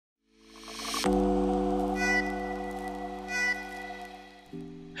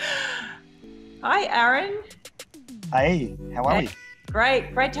Hi, Aaron. Hey, how are Hey, we?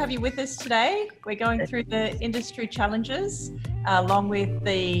 great to have you with us today. We're going through the industry challenges along with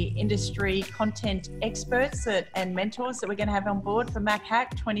the industry content experts and mentors that we're going to have on board for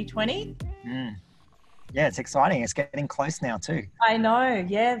MackHack 2020. Mm. Yeah, it's exciting. It's getting close now too. I know,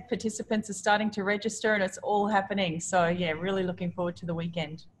 yeah, participants are starting to register and it's all happening. So, yeah, really looking forward to the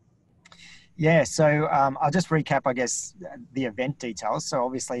weekend. Yeah, so I'll just recap, I guess, the event details. So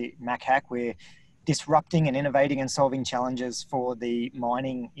obviously, MackHack, we're disrupting and innovating and solving challenges for the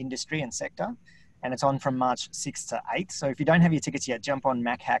mining industry and sector. And it's on from March 6th to 8th. So if you don't have your tickets yet, jump on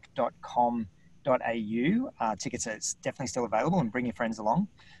mackhack.com.au. Tickets are definitely still available and bring your friends along.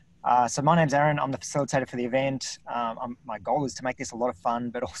 So my name's Aaron. I'm the facilitator for the event. My goal is to make this a lot of fun,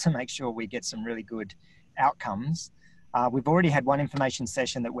 but also make sure we get some really good outcomes. We've already had one information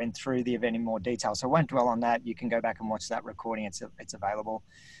session that went through the event in more detail, so I won't dwell on that. You can go back and watch that recording. It's available.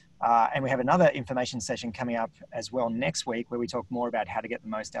 And we have another information session coming up as well next week where we talk more about how to get the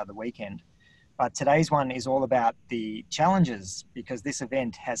most out of the weekend. But today's one is all about the challenges because this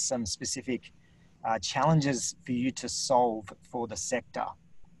event has some specific challenges for you to solve for the sector.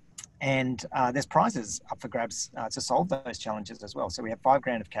 And there's prizes up for grabs to solve those challenges as well. So we have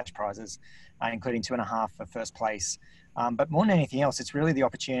 $5,000 of cash prizes, including 2.5 for first place. But more than anything else, it's really the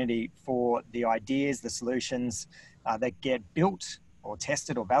opportunity for the ideas, the solutions that get built or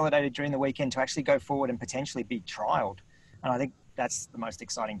tested or validated during the weekend to actually go forward and potentially be trialed. And I think that's the most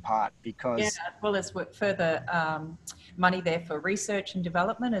exciting part Yeah, because as well as further money there for research and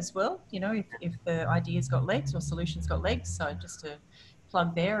development as well. You know, if the idea's got legs or solutions got legs. So just to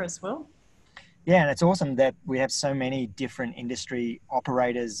plug there as well. yeah, and it's awesome that we have so many different industry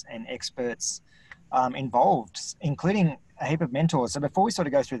operators and experts involved, including a heap of mentors. So before we sort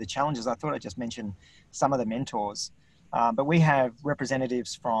of go through the challenges, I thought I'd just mention some of the mentors. But we have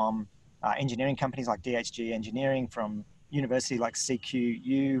representatives from engineering companies like DHG Engineering, from university like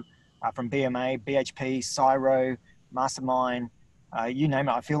CQU, from BMA, BHP, CSIRO, Mastermind, you name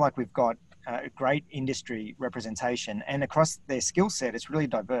it. I feel like we've got a great industry representation, and across their skill set, it's really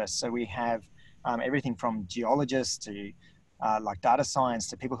diverse. So we have everything from geologists to like data science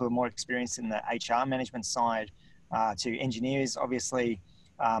to people who are more experienced in the HR management side to engineers, obviously,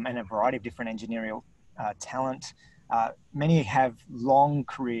 and a variety of different engineering talent. Many have long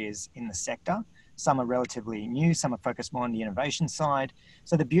careers in the sector. Some are relatively new, some are focused more on the innovation side.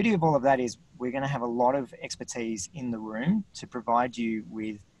 So the beauty of all of that is we're going to have a lot of expertise in the room to provide you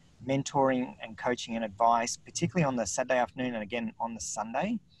with mentoring and coaching and advice, particularly on the Saturday afternoon and again on the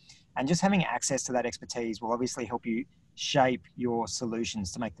Sunday. And just having access to that expertise will obviously help you shape your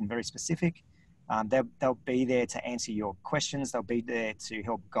solutions to make them very specific. They'll be there to answer your questions. They'll be there to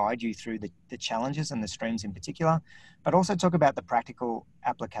help guide you through the challenges and the streams in particular, but also talk about the practical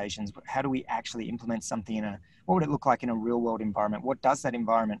applications. How do we actually implement something what would it look like in a real world environment? What does that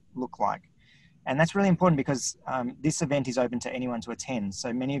environment look like? And that's really important because this event is open to anyone to attend.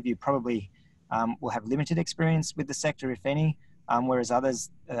 So many of you probably will have limited experience with the sector, if any, whereas others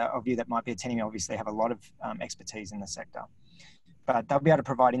of you that might be attending obviously have a lot of expertise in the sector. But they'll be able to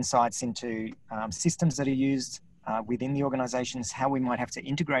provide insights into systems that are used within the organizations, how we might have to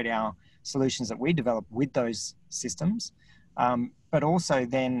integrate our solutions that we develop with those systems, but also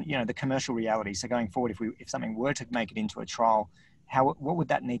then, you know, the commercial reality. So going forward, if something were to make it into a trial, what would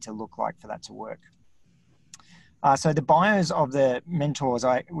that need to look like for that to work? So the bios of the mentors,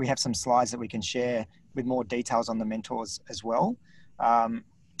 we have some slides that we can share with more details on the mentors as well. So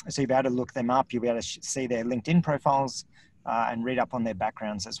you'll be able to look them up. You'll be able to see their LinkedIn profiles and read up on their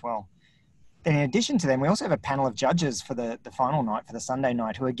backgrounds as well. Then in addition to them, we also have a panel of judges for the final night, for the Sunday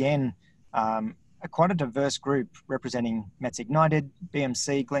night, who again, are quite a diverse group representing Mets Ignited,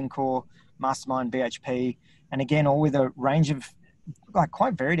 BMC, Glencore, Mastermind, BHP, and again, all with a range of like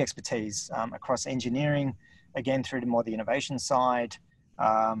quite varied expertise across engineering, again, through to more the innovation side,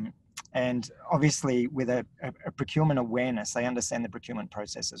 and obviously with a procurement awareness. They understand the procurement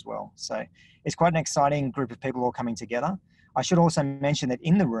process as well. So it's quite an exciting group of people all coming together. I should also mention that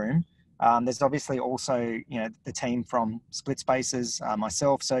in the room, there's obviously also, you know, the team from Split Spaces,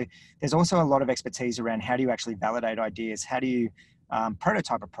 myself. So there's also a lot of expertise around how do you actually validate ideas? How do you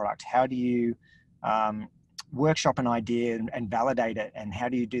prototype a product? How do you workshop an idea and validate it? And how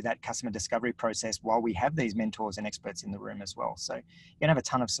do you do that customer discovery process while we have these mentors and experts in the room as well? So you're gonna have a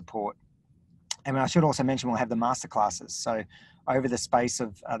ton of support. And I should also mention we'll have the masterclasses. So over the space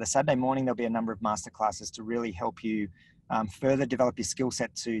of the Saturday morning, there'll be a number of masterclasses to really help you further develop your skill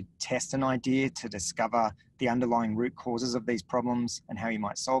set to test an idea, to discover the underlying root causes of these problems and how you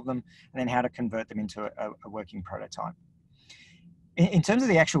might solve them, and then how to convert them into a working prototype. In terms of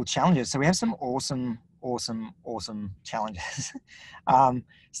the actual challenges, so we have some awesome challenges.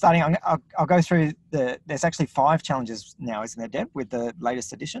 Starting, I'll go through there's actually 5 challenges now, isn't there, Deb, with the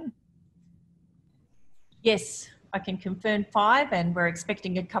latest edition? Yes, I can confirm 5, and we're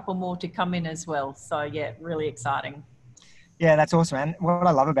expecting a couple more to come in as well. So yeah, really exciting. Yeah, that's awesome. And what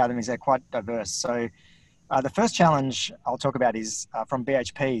I love about them is they're quite diverse. So the first challenge I'll talk about is from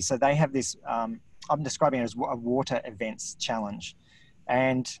BHP. So they have this, I'm describing it as a water events challenge.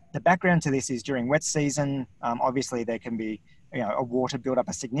 And the background to this is during wet season, obviously there can be a water buildup,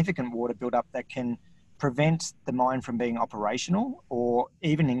 a significant water buildup that can prevent the mine from being operational or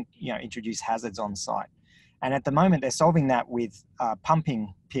even introduce hazards on site. And at the moment they're solving that with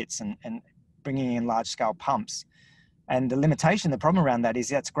pumping pits and bringing in large scale pumps. And the limitation, the problem around that is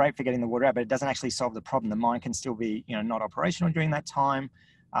that's great for getting the water out, but it doesn't actually solve the problem. The mine can still be not operational during that time.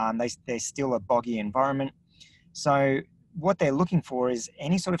 There's still a boggy environment. So what they're looking for is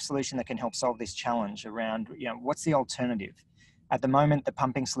any sort of solution that can help solve this challenge around, what's the alternative? At the moment, the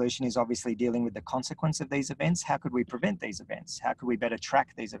pumping solution is obviously dealing with the consequence of these events. How could we prevent these events? How could we better track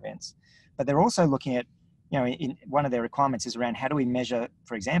these events? But they're also looking at, in one of their requirements is around how do we measure,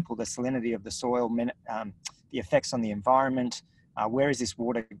 for example, the salinity of the soil, the effects on the environment, where is this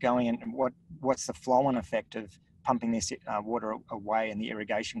water going, and what's the flow-on effect of pumping this water away and the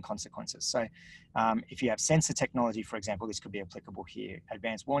irrigation consequences. So if you have sensor technology, for example, this could be applicable here.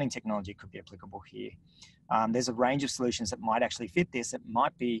 Advanced warning technology could be applicable here. There's a range of solutions that might actually fit this. It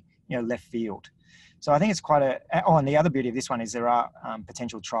might be left field. So I think it's quite and the other beauty of this one is there are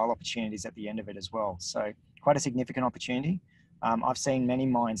potential trial opportunities at the end of it as well. So quite a significant opportunity. I've seen many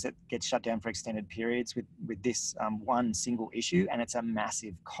mines that get shut down for extended periods with this one single issue, and it's a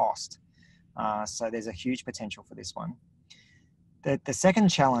massive cost. So there's a huge potential for this one. The second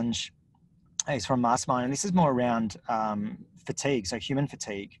challenge is from Mastermind, and this is more around fatigue, so human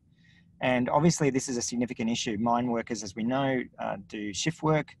fatigue. And obviously this is a significant issue. Mine workers, as we know, do shift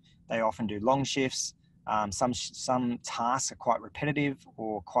work. They often do long shifts. Some tasks are quite repetitive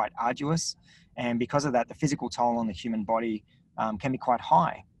or quite arduous. And because of that, the physical toll on the human body can be quite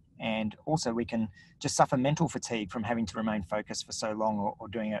high. And also we can just suffer mental fatigue from having to remain focused for so long or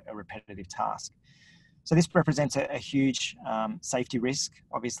doing a repetitive task. So this represents a huge safety risk,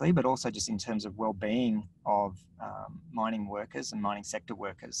 obviously, but also just in terms of well-being of mining workers and mining sector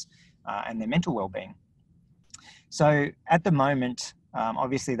workers and their mental well-being. So at the moment,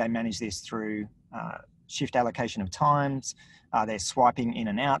 obviously they manage this through shift allocation of times. They're swiping in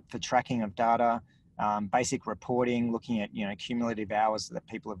and out for tracking of data, basic reporting, looking at cumulative hours that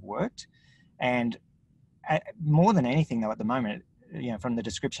people have worked. And more than anything, though, at the moment, from the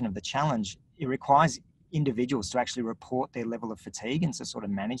description of the challenge, it requires individuals to actually report their level of fatigue and to sort of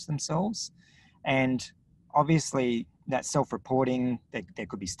manage themselves. And obviously that self-reporting, there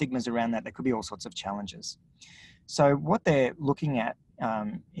could be stigmas around that. There could be all sorts of challenges. So what they're looking at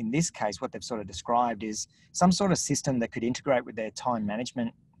in this case, what they've sort of described is some sort of system that could integrate with their time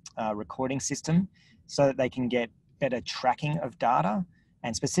management recording system so that they can get better tracking of data.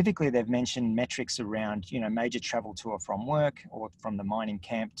 And specifically, they've mentioned metrics around, major travel to or from work or from the mining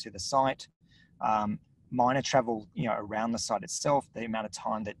camp to the site, minor travel, around the site itself, the amount of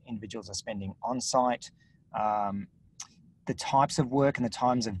time that individuals are spending on site, the types of work and the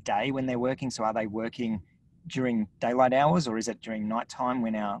times of day when they're working. So are they working during daylight hours or is it during nighttime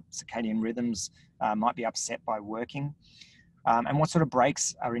when our circadian rhythms might be upset by working? And what sort of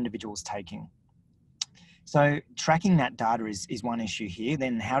breaks are individuals taking? So tracking that data is one issue here.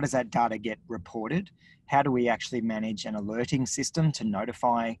 Then how does that data get reported? How do we actually manage an alerting system to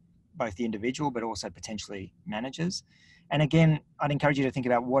notify both the individual but also potentially managers? And again, I'd encourage you to think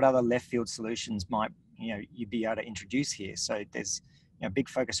about what other left field solutions might you be able to introduce here. So there's a big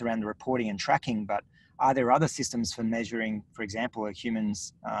focus around the reporting and tracking, but are there other systems for measuring, for example, a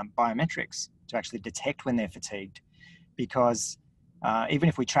human's biometrics to actually detect when they're fatigued? Because even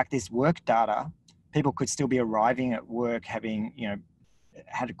if we track this work data, people could still be arriving at work having,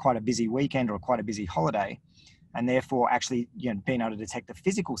 had quite a busy weekend or quite a busy holiday, and therefore actually, being able to detect the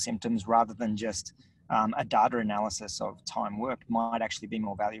physical symptoms rather than just a data analysis of time worked might actually be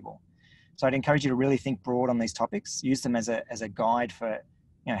more valuable. So I'd encourage you to really think broad on these topics, use them as a guide for,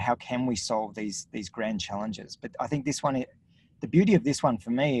 how can we solve these grand challenges. But I think this one, the beauty of this one for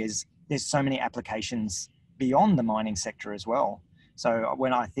me is there's so many applications beyond the mining sector as well. So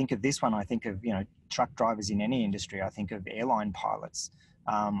when I think of this one, I think of, truck drivers in any industry. I think of airline pilots,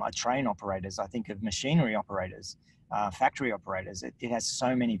 train operators. I think of machinery operators, factory operators. It has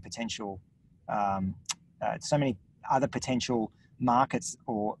so many potential, so many other potential markets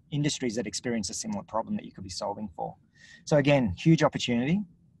or industries that experience a similar problem that you could be solving for. So again, huge opportunity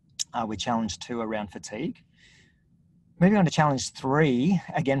with challenge 2 around fatigue. Moving on to challenge 3,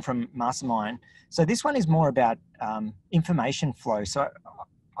 again from Mastermind. So this one is more about information flow. So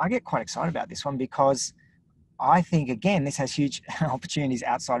I get quite excited about this one because I think, again, this has huge opportunities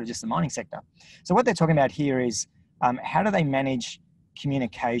outside of just the mining sector. So what they're talking about here is how do they manage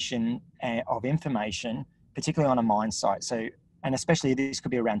communication of information, particularly on a mine site? So, and especially this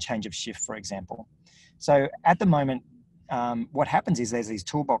could be around change of shift, for example. So at the moment, what happens is there's these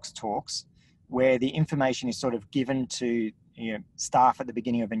toolbox talks where the information is sort of given to staff at the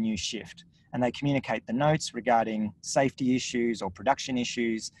beginning of a new shift, and they communicate the notes regarding safety issues or production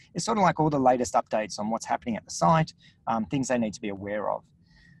issues. It's sort of like all the latest updates on what's happening at the site, things they need to be aware of.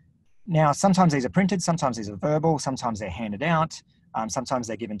 Now, sometimes these are printed, sometimes these are verbal, sometimes they're handed out, sometimes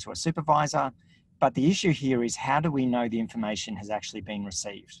they're given to a supervisor. But the issue here is, how do we know the information has actually been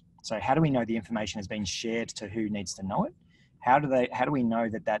received? So how do we know the information has been shared to who needs to know it? How do we know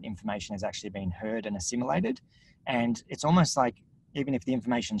that that information has actually been heard and assimilated? And it's almost like, even if the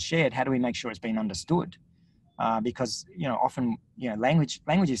information's shared, how do we make sure it's been understood? Because often language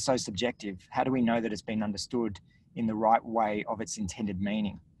is so subjective. How do we know that it's been understood in the right way of its intended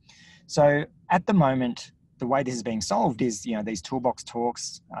meaning? So at the moment, the way this is being solved is these toolbox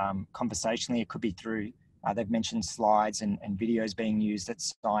talks. Conversationally, it could be through they've mentioned slides and videos being used at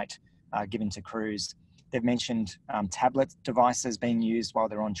site, given to crews. They've mentioned tablet devices being used while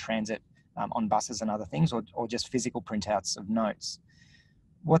they're on transit, on buses and other things, or just physical printouts of notes.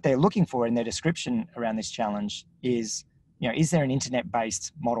 What they're looking for in their description around this challenge is, is there an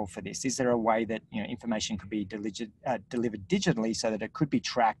internet-based model for this? Is there a way that information could be delivered digitally so that it could be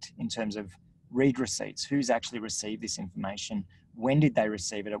tracked in terms of read receipts? Who's actually received this information? When did they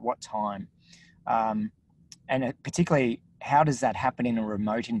receive it? At what time? And particularly, how does that happen in a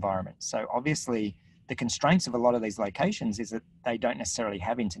remote environment? So obviously, the constraints of a lot of these locations is that they don't necessarily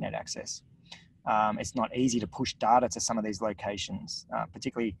have internet access. It's not easy to push data to some of these locations,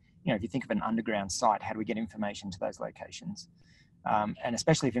 particularly, if you think of an underground site, how do we get information to those locations? And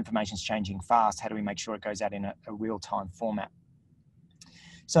especially if information is changing fast, how do we make sure it goes out in a real-time format?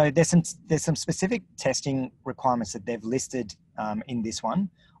 So there's some specific testing requirements that they've listed in this one.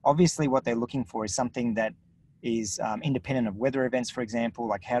 Obviously, what they're looking for is something that is independent of weather events, for example,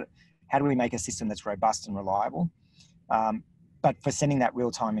 like how do we make a system that's robust and reliable? But for sending that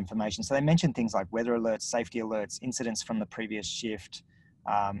real-time information. So they mentioned things like weather alerts, safety alerts, incidents from the previous shift.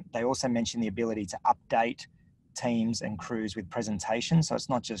 They also mentioned the ability to update teams and crews with presentations. So it's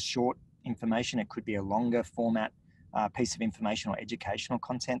not just short information, it could be a longer format piece of information or educational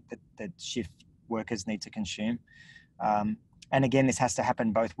content that shift workers need to consume. And again, this has to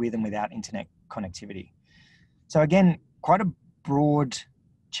happen both with and without internet connectivity. So again, quite a broad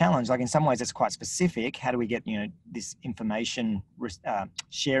challenge. Like in some ways it's quite specific. How do we get this information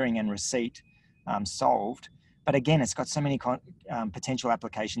sharing and receipt solved? But again, it's got so many potential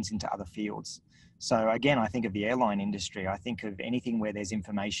applications into other fields. So again, I think of the airline industry. I think of anything where there's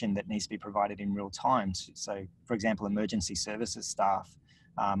information that needs to be provided in real time. So for example, emergency services staff,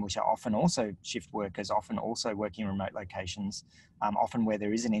 which are often also shift workers, often also working in remote locations, often where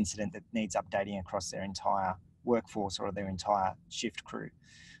there is an incident that needs updating across their entire workforce or their entire shift crew.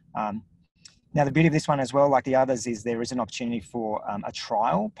 Now, the beauty of this one as well, like the others, is there is an opportunity for a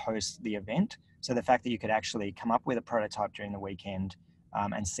trial post the event. So the fact that you could actually come up with a prototype during the weekend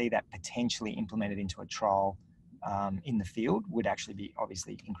and see that potentially implemented into a trial in the field would actually be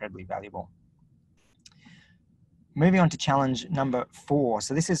obviously incredibly valuable. Moving on to challenge number 4.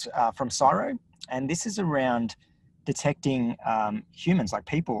 So this is from Cyro, and this is around detecting humans, like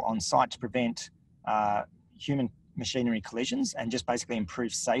people on site, to prevent human machinery collisions and just basically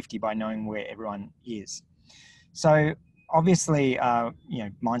improve safety by knowing where everyone is. So obviously,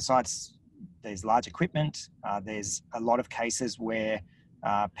 mine sites, there's large equipment. There's a lot of cases where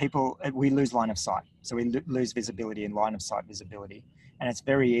we lose line of sight. So we lose visibility and line of sight visibility. And it's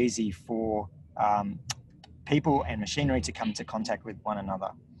very easy for people and machinery to come into contact with one another.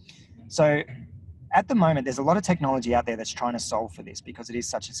 So at the moment, there's a lot of technology out there that's trying to solve for this because it is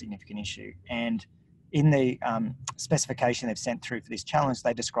such a significant issue. And in the specification they've sent through for this challenge,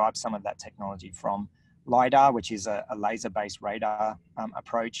 they describe some of that technology, from LiDAR, which is a laser-based radar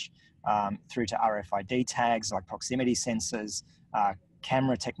approach, through to RFID tags like proximity sensors,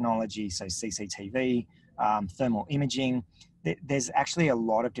 camera technology, so CCTV, thermal imaging. There's actually a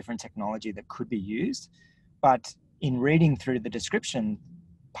lot of different technology that could be used. But in reading through the description,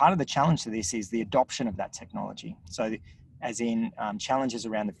 part of the challenge to this is the adoption of that technology. So as in challenges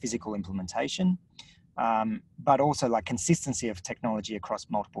around the physical implementation, but also like consistency of technology across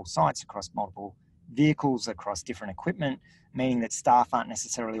multiple sites, across multiple vehicles, across different equipment, meaning that staff aren't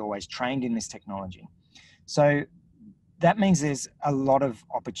necessarily always trained in this technology. So that means there's a lot of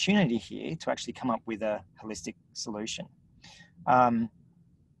opportunity here to actually come up with a holistic solution. I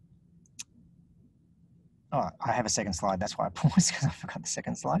have a second slide. That's why I paused, because I forgot the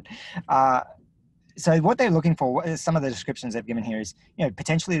second slide. So what they're looking for, some of the descriptions they've given here is,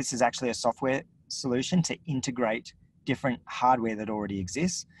 potentially this is actually a software solution to integrate different hardware that already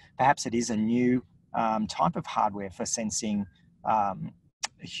exists. Perhaps it is a new type of hardware for sensing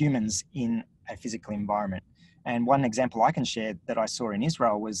humans in a physical environment. And one example I can share that I saw in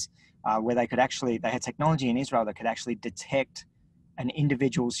Israel was where they had technology in Israel that could actually detect an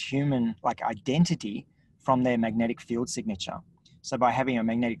individual's human identity from their magnetic field signature. So by having a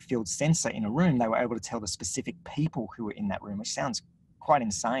magnetic field sensor in a room, they were able to tell the specific people who were in that room, which sounds quite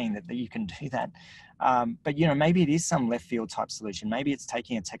insane that you can do that. But maybe it is some left field type solution. Maybe it's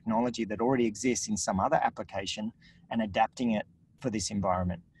taking a technology that already exists in some other application and adapting it for this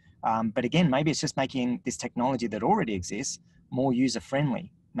environment. But again, maybe it's just making this technology that already exists more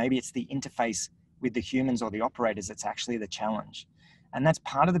user-friendly. Maybe it's the interface with the humans or the operators that's actually the challenge. And that's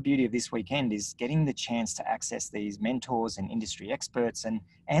part of the beauty of this weekend, is getting the chance to access these mentors and industry experts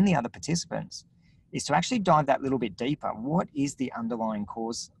and the other participants, is to actually dive that little bit deeper. What is the underlying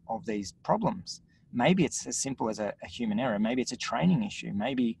cause of these problems? Maybe it's as simple as a human error. Maybe it's a training issue.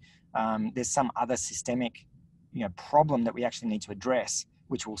 Maybe there's some other systemic problem that we actually need to address,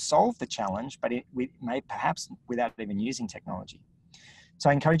 which will solve the challenge, but we may perhaps without even using technology. So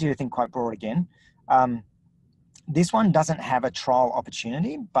I encourage you to think quite broad again. This one doesn't have a trial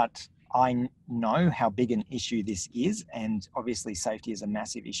opportunity, but I know how big an issue this is, and obviously safety is a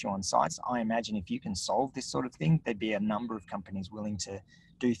massive issue on sites. I imagine if you can solve this sort of thing, there'd be a number of companies willing to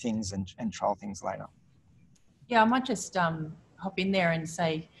do things and trial things later. Yeah, I might just hop in there and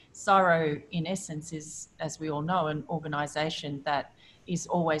say CSIRO, in essence, is, as we all know, an organisation that is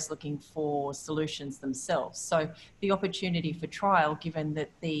always looking for solutions themselves. So the opportunity for trial, given that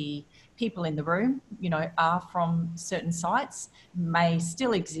the people in the room, are from certain sites, may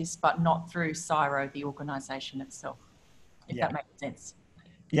still exist, but not through CSIRO, the organisation itself, if that makes sense.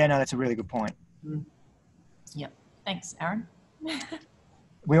 Yeah, no, that's a really good point. Yeah, thanks, Aaron.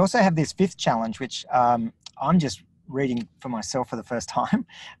 We also have this fifth challenge, which I'm just reading for myself for the first time,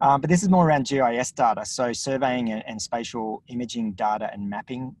 but this is more around GIS data, so surveying and spatial imaging data and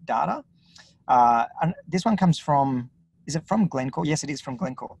mapping data. And this one comes from, is it from Glencore? Yes, it is from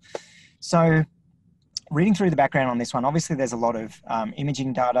Glencore. So reading through the background on this one, obviously there's a lot of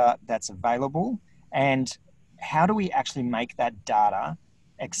imaging data that's available, and how do we actually make that data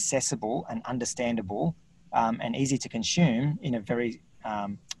accessible and understandable and easy to consume in a very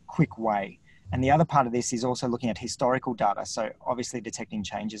quick way? And the other part of this is also looking at historical data, so obviously detecting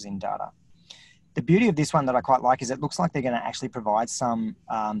changes in data. The beauty of this one that I quite like is it looks like they're going to actually provide some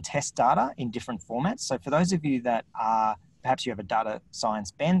test data in different formats. So for those of you that are, perhaps you have a data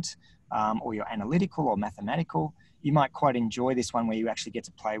science bent, or you're analytical or mathematical, you might quite enjoy this one where you actually get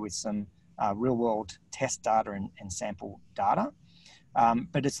to play with some real world test data and sample data.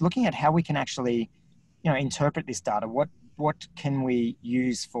 But it's looking at how we can actually, interpret this data. What can we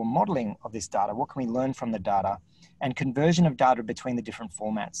use for modeling of this data? What can we learn from the data? And conversion of data between the different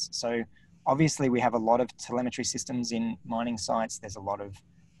formats. So obviously we have a lot of telemetry systems in mining sites. There's a lot of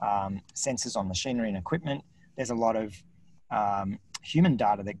sensors on machinery and equipment. There's a lot of human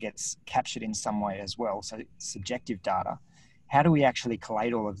data that gets captured in some way as well. So subjective data. How do we actually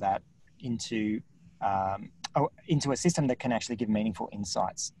collate all of that into a system that can actually give meaningful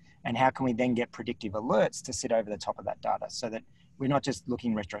insights? And how can we then get predictive alerts to sit over the top of that data, so that we're not just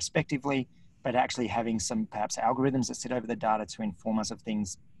looking retrospectively, but actually having some perhaps algorithms that sit over the data to inform us of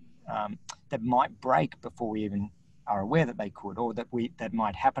things that might break before we even are aware that they could, or that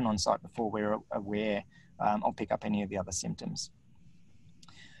might happen on site before we're aware or pick up any of the other symptoms.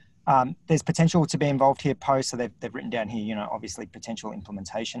 There's potential to be involved here post, so they've written down here, obviously potential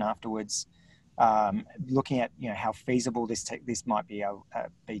implementation afterwards. Looking at how feasible this might be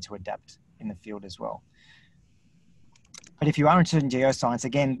to adapt in the field as well. But if you are interested in geoscience,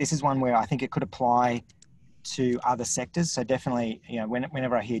 again, this is one where I think it could apply to other sectors. So definitely,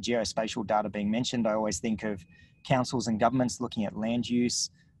 whenever I hear geospatial data being mentioned, I always think of councils and governments looking at land use.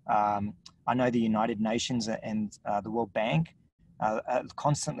 I know the United Nations and the World Bank are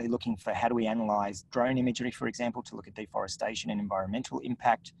constantly looking for how do we analyze drone imagery, for example, to look at deforestation and environmental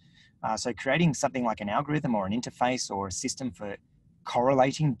impact. So creating something like an algorithm or an interface or a system for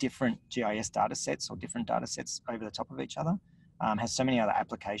correlating different GIS data sets or different data sets over the top of each other has so many other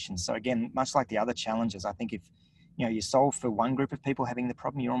applications. So again, much like the other challenges, I think if you solve for one group of people having the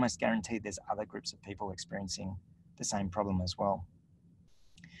problem, you're almost guaranteed there's other groups of people experiencing the same problem as well.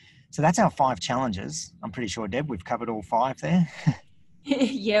 So that's our 5 challenges. I'm pretty sure, Deb, we've covered all 5 there.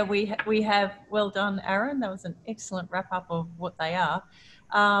 Yeah, we have. Well done, Aaron. That was an excellent wrap up of what they are.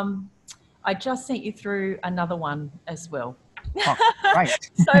 I just sent you through another one as well. Oh,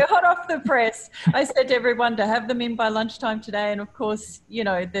 great. So hot off the press. I said to everyone to have them in by lunchtime today. And of course,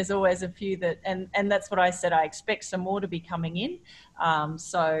 there's always a few that, and that's what I said, I expect some more to be coming in.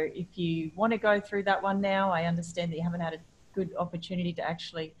 So if you want to go through that one now, I understand that you haven't had a good opportunity to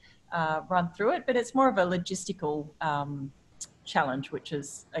actually run through it, but it's more of a logistical challenge, which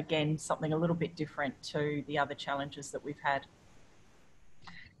is, again, something a little bit different to the other challenges that we've had.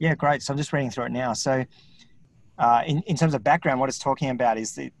 Yeah, great. So I'm just reading through it now. So in terms of background, what it's talking about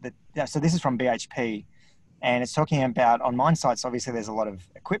is so this is from BHP, and it's talking about, on mine sites, obviously there's a lot of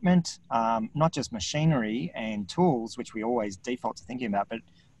equipment, not just machinery and tools, which we always default to thinking about, but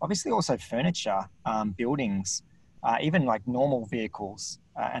obviously also furniture, buildings, even like normal vehicles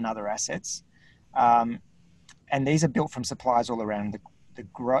and other assets. And these are built from suppliers all around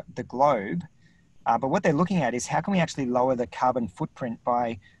the globe. But what they're looking at is how can we actually lower the carbon footprint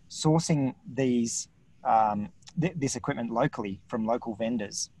by sourcing these this equipment locally from local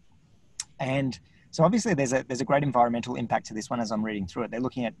vendors. And so obviously there's a great environmental impact to this one as I'm reading through it. They're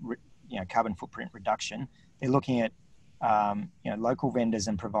looking at carbon footprint reduction. They're looking at local vendors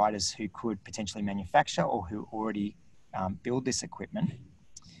and providers who could potentially manufacture or who already build this equipment.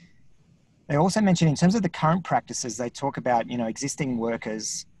 They also mention, in terms of the current practices, they talk about existing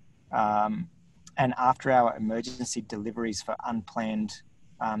workers and after-hour emergency deliveries for unplanned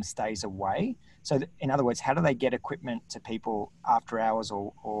stays away. So in other words, how do they get equipment to people after hours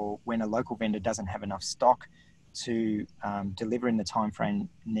or when a local vendor doesn't have enough stock to deliver in the time frame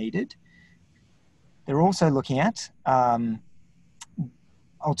needed? They're also looking at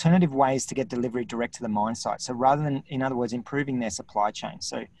alternative ways to get delivery direct to the mine site. So rather than, in other words, improving their supply chain.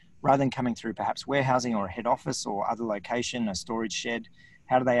 So rather than coming through perhaps warehousing or a head office or other location, a storage shed,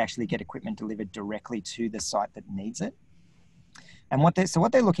 how do they actually get equipment delivered directly to the site that needs it? And what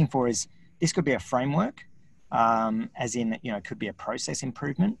they're looking for is, this could be a framework, as in, it could be a process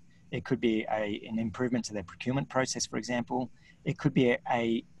improvement. It could be an improvement to their procurement process, for example. It could be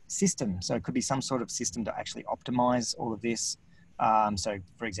a system. So it could be some sort of system to actually optimize all of this. So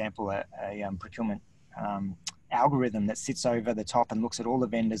for example, a procurement algorithm that sits over the top and looks at all the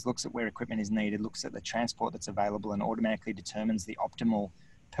vendors, looks at where equipment is needed, looks at the transport that's available, and automatically determines the optimal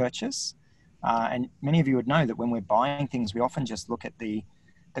purchase. And many of you would know that when we're buying things, we often just look at the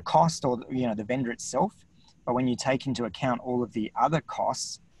cost or the vendor itself. But when you take into account all of the other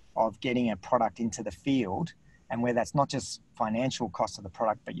costs of getting a product into the field, and where that's not just financial cost of the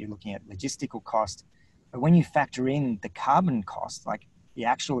product, but you're looking at logistical cost. But when you factor in the carbon cost, like the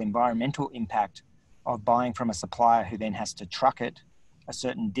actual environmental impact of buying from a supplier who then has to truck it a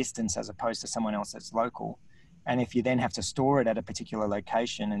certain distance as opposed to someone else that's local. And if you then have to store it at a particular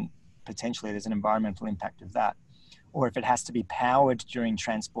location, and potentially there's an environmental impact of that, or if it has to be powered during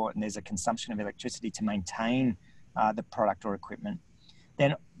transport and there's a consumption of electricity to maintain the product or equipment,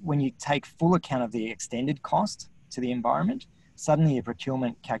 then when you take full account of the extended cost to the environment, suddenly your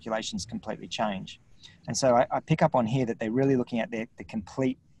procurement calculations completely change. And so I pick up on here that they're really looking at the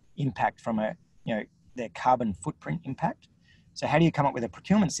complete impact from their carbon footprint impact. So how do you come up with a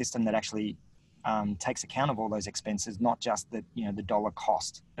procurement system that actually takes account of all those expenses, not just the dollar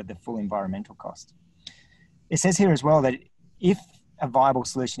cost, but the full environmental cost? It says here as well that if a viable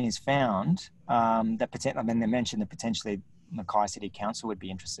solution is found, they mentioned that potentially Mackay City Council would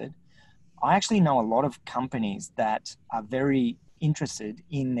be interested. I actually know a lot of companies that are very interested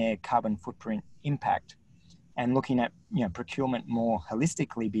in their carbon footprint impact and looking at procurement more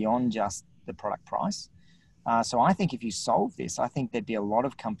holistically beyond just the product price. So I think if you solve this, I think there'd be a lot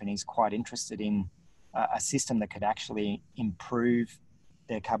of companies quite interested in a system that could actually improve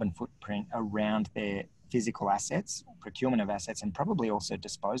their carbon footprint around their physical assets, procurement of assets, and probably also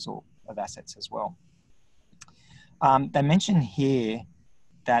disposal of assets as well. They mention here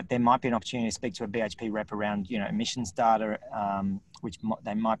that there might be an opportunity to speak to a BHP rep around emissions data, which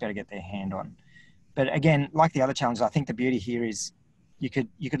they might be able to get their hand on. But again, like the other challenges, I think the beauty here is you could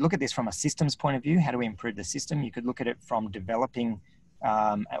look at this from a systems point of view. How do we improve the system? You could look at it from developing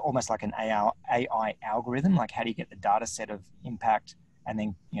almost like an AI algorithm, like how do you get the data set of impact and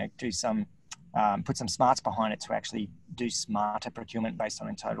then do some put some smarts behind it to actually do smarter procurement based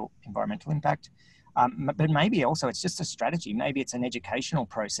on total environmental impact. But maybe also it's just a strategy. Maybe it's an educational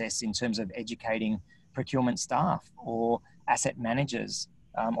process in terms of educating procurement staff or asset managers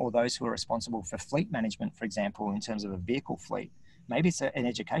or those who are responsible for fleet management, for example, in terms of a vehicle fleet. Maybe it's an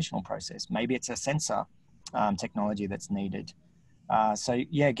educational process. Maybe it's a sensor technology that's needed. So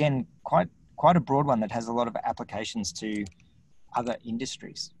yeah, again, quite a broad one that has a lot of applications to other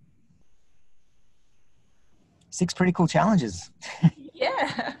industries. 6 pretty cool challenges.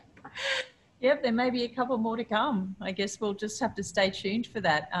 Yeah. Yep, there may be a couple more to come. I guess we'll just have to stay tuned for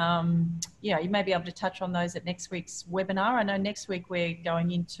that. Yeah, you may be able to touch on those at next week's webinar. I know next week we're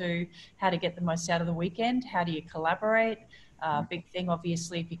going into how to get the most out of the weekend. How do you collaborate? Big thing,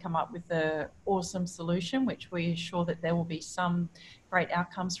 obviously, if you come up with an awesome solution, which we're sure that there will be some great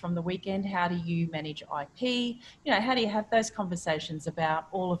outcomes from the weekend. How do you manage IP? You know, how do you have those conversations about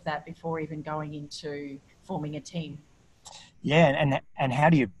all of that before even going into forming a team? Yeah, and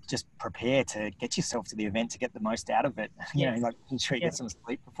how do you just prepare to get yourself to the event to get the most out of it? You Yes. know, like making sure you Yep. get some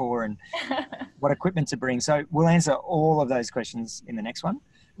sleep before and what equipment to bring. So we'll answer all of those questions in the next one.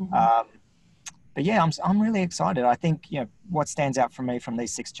 But yeah, I'm really excited. I think, you know, what stands out for me from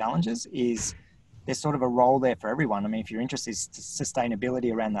these 6 challenges is there's sort of a role there for everyone. I mean, if you're interested in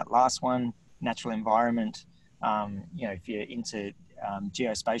sustainability around that last one, natural environment, you know, if you're into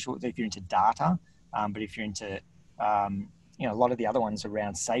geospatial, if you're into data, but if you're into you know, a lot of the other ones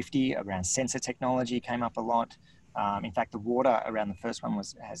around safety, around sensor technology came up a lot. In fact, the water around the first one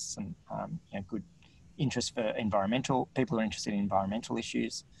has some you know, good interest for environmental people who are interested in environmental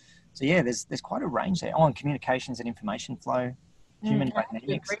issues. So yeah, there's quite a range there. Oh, and communications and information flow, human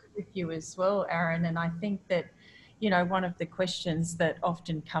dynamics. I agree with you as well, Aaron. And I think that, you know, one of the questions that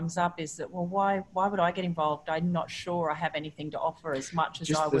often comes up is that, well, why would I get involved? I'm not sure I have anything to offer as much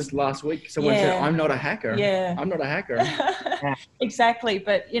as I would. Just this last week, someone said, I'm not a hacker. Yeah. I'm not a hacker. Yeah. Exactly.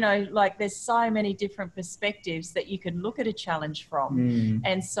 But, you know, like there's so many different perspectives that you can look at a challenge from.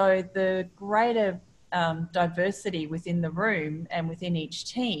 And so the greater diversity within the room and within each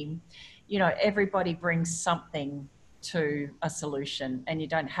team, you know, everybody brings something to a solution, and you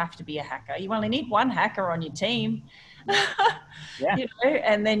don't have to be a hacker. You only need one hacker on your team. Yeah. You know,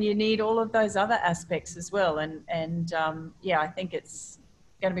 and then you need all of those other aspects as well. And yeah, I think it's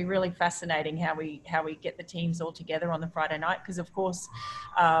going to be really fascinating how we get the teams all together on the Friday night, because of course,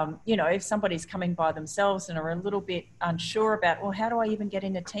 you know, if somebody's coming by themselves and are a little bit unsure about, well, how do I even get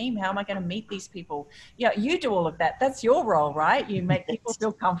in a team? How am I going to meet these people? Yeah, you do all of that. That's your role, right? You make people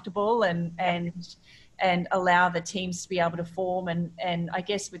feel comfortable and allow the teams to be able to form. And I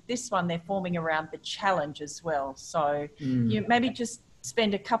guess with this one, they're forming around the challenge as well. So you maybe just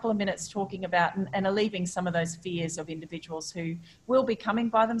spend a couple of minutes talking about and alleviating some of those fears of individuals who will be coming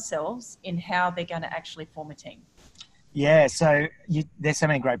by themselves in how they're going to actually form a team. Yeah, so there's so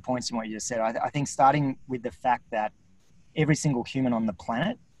many great points in what you just said. I think starting with the fact that every single human on the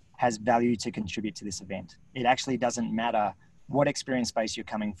planet has value to contribute to this event. It actually doesn't matter what experience base you're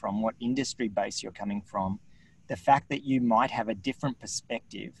coming from, what industry base you're coming from. The fact that you might have a different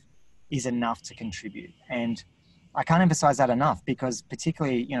perspective is enough to contribute. And I can't emphasize that enough, because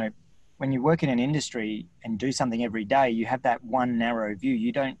particularly, you know, when you work in an industry and do something every day, you have that one narrow view.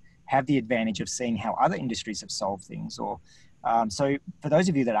 You don't have the advantage of seeing how other industries have solved things. Or so for those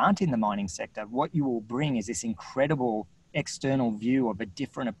of you that aren't in the mining sector, what you will bring is this incredible external view of a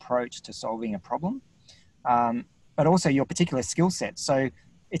different approach to solving a problem, but also your particular skill set. So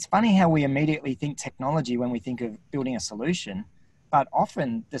it's funny how we immediately think technology when we think of building a solution, but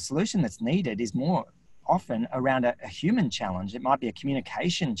often the solution that's needed is more often around a human challenge. It might be a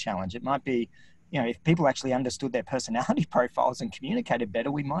communication challenge. It might be, you know, if people actually understood their personality profiles and communicated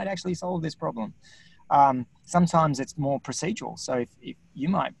better, we might actually solve this problem. Sometimes it's more procedural. So if you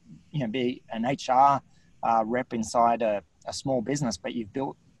might, you know, be an HR rep inside a small business, but you've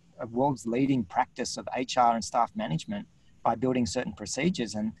built a world's leading practice of HR and staff management by building certain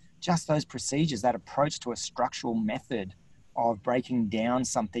procedures, and just those procedures, that approach to a structural method of breaking down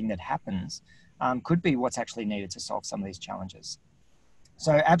something that happens, could be what's actually needed to solve some of these challenges.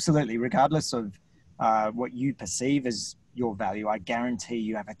 So absolutely, regardless of what you perceive as your value, I guarantee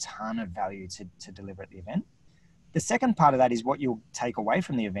you have a ton of value to deliver at the event. The second part of that is what you'll take away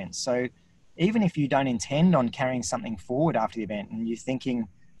from the event. So even if you don't intend on carrying something forward after the event and you're thinking,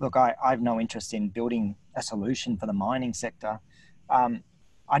 look, I have no interest in building a solution for the mining sector,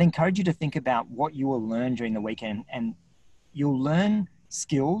 I'd encourage you to think about what you will learn during the weekend. And you'll learn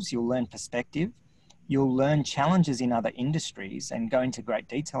skills, you'll learn perspective, you'll learn challenges in other industries and go into great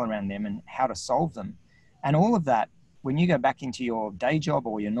detail around them and how to solve them. And all of that, when you go back into your day job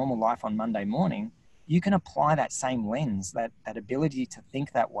or your normal life on Monday morning, you can apply that same lens, that ability to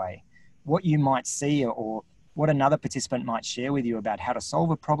think that way. What you might see or what another participant might share with you about how to solve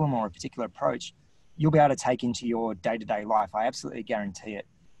a problem or a particular approach, you'll be able to take into your day-to-day life. I absolutely guarantee it.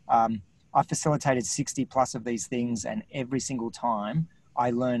 I've facilitated 60 plus of these things, and every single time I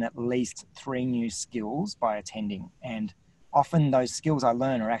learn at least 3 new skills by attending. And often those skills I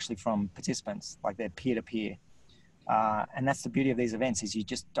learn are actually from participants, like they're peer-to-peer. And that's the beauty of these events, is you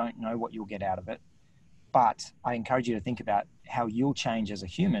just don't know what you'll get out of it. But I encourage you to think about how you'll change as a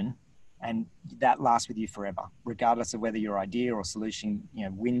human, and that lasts with you forever, regardless of whether your idea or solution,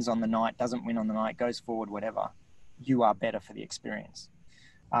 wins on the night, doesn't win on the night, goes forward, whatever. You are better for the experience.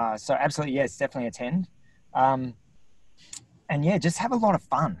 So absolutely, yes, definitely attend. And yeah, just have a lot of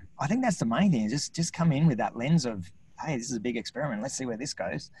fun. I think that's the main thing. Just come in with that lens of, hey, this is a big experiment. Let's see where this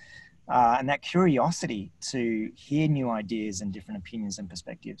goes. And that curiosity to hear new ideas and different opinions and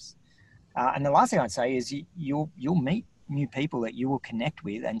perspectives. And the last thing I'd say is you'll meet new people that you will connect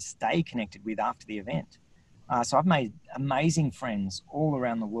with and stay connected with after the event. So I've made amazing friends all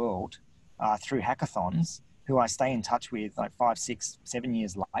around the world through hackathons who I stay in touch with like 5, 6, 7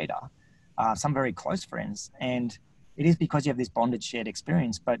 years later, some very close friends. And it is because you have this bonded shared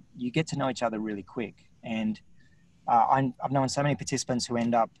experience, but you get to know each other really quick. And I've known so many participants who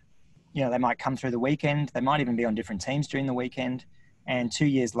end up, they might come through the weekend, they might even be on different teams during the weekend, and 2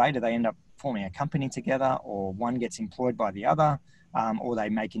 years later they end up forming a company together, or one gets employed by the other, or they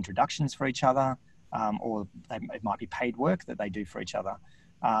make introductions for each other, or it might be paid work that they do for each other.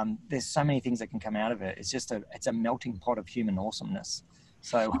 There's so many things that can come out of it. It's a melting pot of human awesomeness.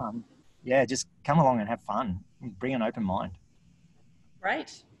 So yeah, just come along and have fun. Bring an open mind.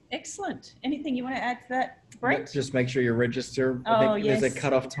 Great. Excellent. Anything you want to add to that, Brent? Just make sure you register. Oh, I think there's a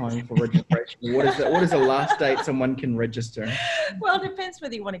cutoff time for registration. What is the last date someone can register? Well, it depends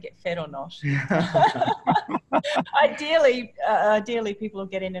whether you want to get fed or not. Ideally, people will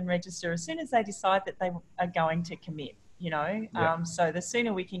get in and register as soon as they decide that they are going to commit. So the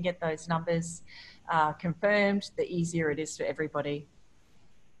sooner we can get those numbers confirmed, the easier it is for everybody.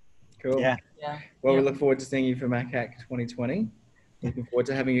 Cool. Yeah. Well, we look forward to seeing you for MackHack 2020. Looking forward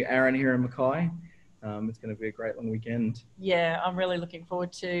to having you, Aaron, here in Mackay. It's going to be a great long weekend. Yeah, I'm really looking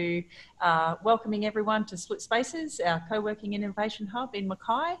forward to welcoming everyone to Split Spaces, our co-working and innovation hub in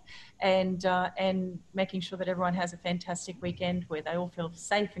Mackay, and making sure that everyone has a fantastic weekend where they all feel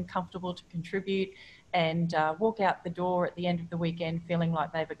safe and comfortable to contribute, and walk out the door at the end of the weekend feeling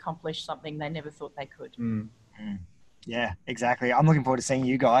like they've accomplished something they never thought they could. Yeah, exactly. I'm looking forward to seeing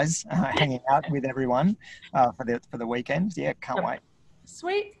you guys hanging out with everyone for the weekend. Yeah, can't wait.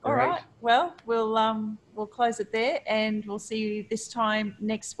 Sweet. All right. Well, we'll close it there, and we'll see you this time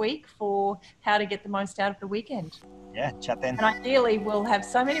next week for how to get the most out of the weekend. Yeah, chat then. And ideally, we'll have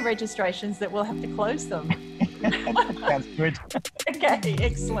so many registrations that we'll have to close them. Sounds good. Okay,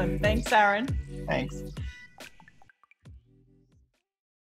 excellent. Thanks, Aaron. Thanks.